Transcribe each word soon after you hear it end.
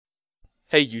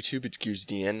Hey YouTube, it's Gears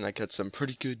DN, and I got some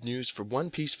pretty good news for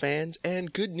One Piece fans,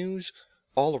 and good news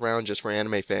all around just for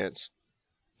anime fans.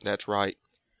 That's right.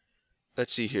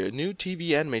 Let's see here. New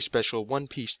TV anime special, One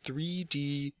Piece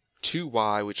 3D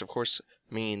 2Y, which of course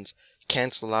means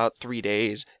cancel out 3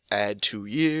 days, add 2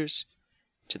 years,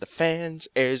 to the fans,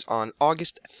 airs on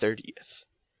August 30th.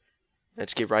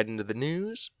 Let's get right into the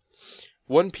news.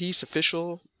 One Piece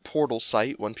official portal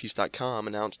site, onepiece.com,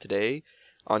 announced today,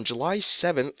 on July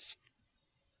 7th,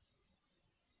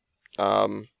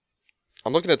 I'm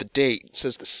looking at the date. It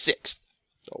says the 6th.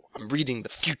 So I'm reading the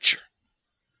future.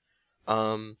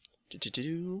 Where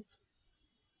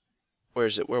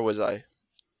is it? Where was I?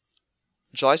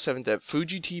 July 7th at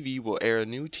Fuji TV will air a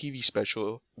new TV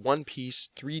special, One Piece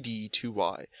 3D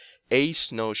 2Y,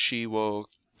 Ace no Shiwo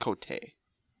Kote.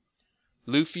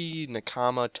 Luffy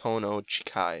Nakama Tono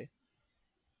Chikai.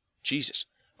 Jesus.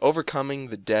 Overcoming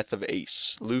the death of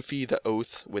Ace. Luffy the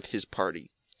Oath with his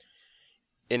party.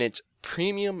 In its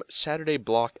premium Saturday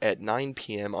block at 9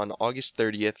 p.m. on August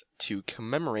 30th to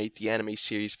commemorate the anime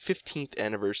series' 15th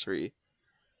anniversary.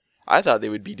 I thought they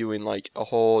would be doing like a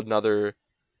whole another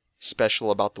special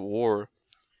about the war.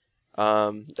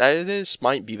 This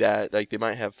might be that, like they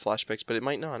might have flashbacks, but it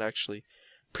might not actually.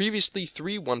 Previously,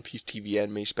 3 One Piece TV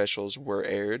anime specials were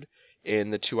aired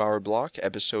in the 2-hour block,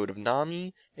 episode of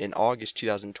Nami in August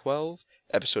 2012,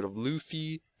 episode of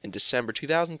Luffy in December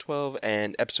 2012,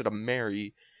 and episode of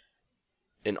Mary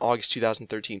in August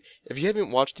 2013. If you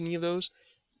haven't watched any of those,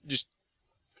 just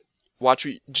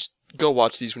go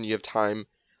watch these when you have time.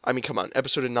 I mean, come on,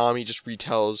 episode of Nami just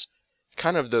retells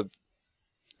kind of the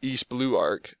East Blue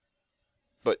arc,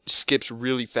 but skips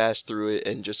really fast through it,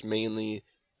 and just mainly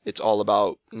it's all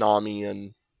about Nami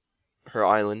and her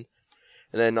island.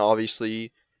 And then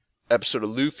obviously episode of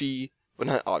Luffy. Well,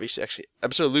 not obviously, actually.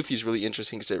 Episode of Luffy is really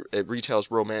interesting because it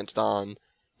retells Romance Dawn,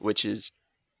 which is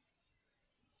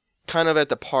kind of at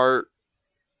the part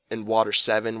in Water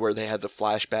 7 where they had the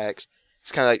flashbacks.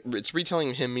 It's kind of like, it's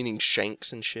retelling him meeting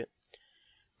Shanks and shit.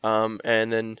 And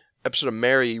then episode of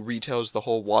Mary retells the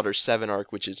whole Water 7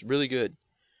 arc, which is really good.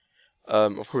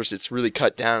 Of course, it's really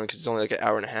cut down because it's only like an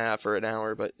hour and a half or an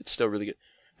hour, but it's still really good.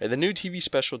 And the new TV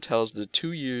special tells the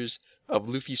 2 years of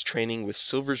Luffy's training with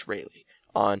Silvers Rayleigh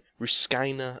on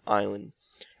Rusukaina Island,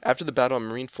 after the Battle of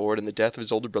Marineford and the death of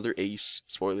his older brother Ace,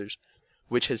 spoilers,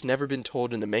 which has never been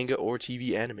told in the manga or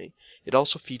TV anime. It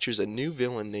also features a new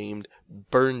villain named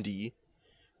Burndy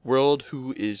World,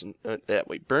 who is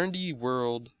Burndy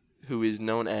World, who is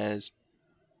known as,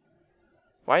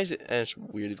 why is it? That's a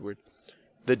weird word.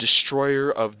 The Destroyer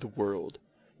of the World,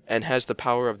 and has the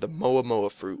power of the Moa Moa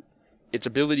fruit. Its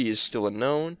ability is still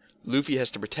unknown. Luffy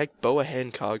has to protect Boa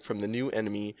Hancock from the new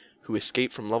enemy who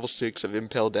escaped from level 6 of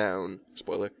Impel Down.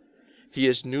 Spoiler. He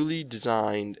is newly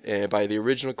designed by the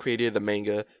original creator of the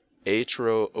manga,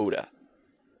 Eiichiro Oda.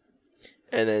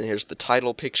 And then here's the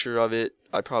title picture of it.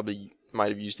 I probably might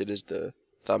have used it as the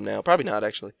thumbnail. Probably not,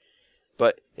 actually.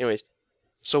 But anyways,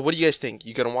 so what do you guys think?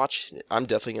 You gonna watch it? I'm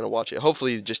definitely gonna watch it.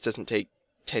 Hopefully it just doesn't take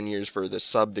 10 years for the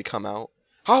sub to come out.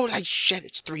 Holy shit,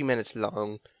 it's 3 minutes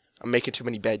long. I'm making too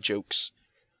many bad jokes.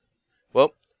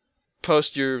 Well,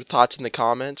 post your thoughts in the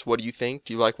comments. What do you think?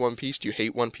 Do you like One Piece? Do you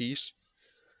hate One Piece?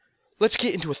 Let's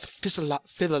get into a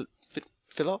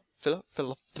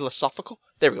philosophical?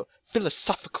 There we go.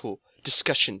 Philosophical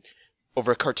discussion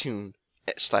over a cartoon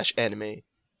 / anime.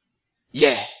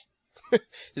 Yeah! This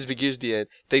is Big Gears DN.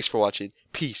 Thanks for watching.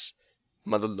 Peace.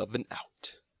 Mother loving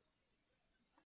out.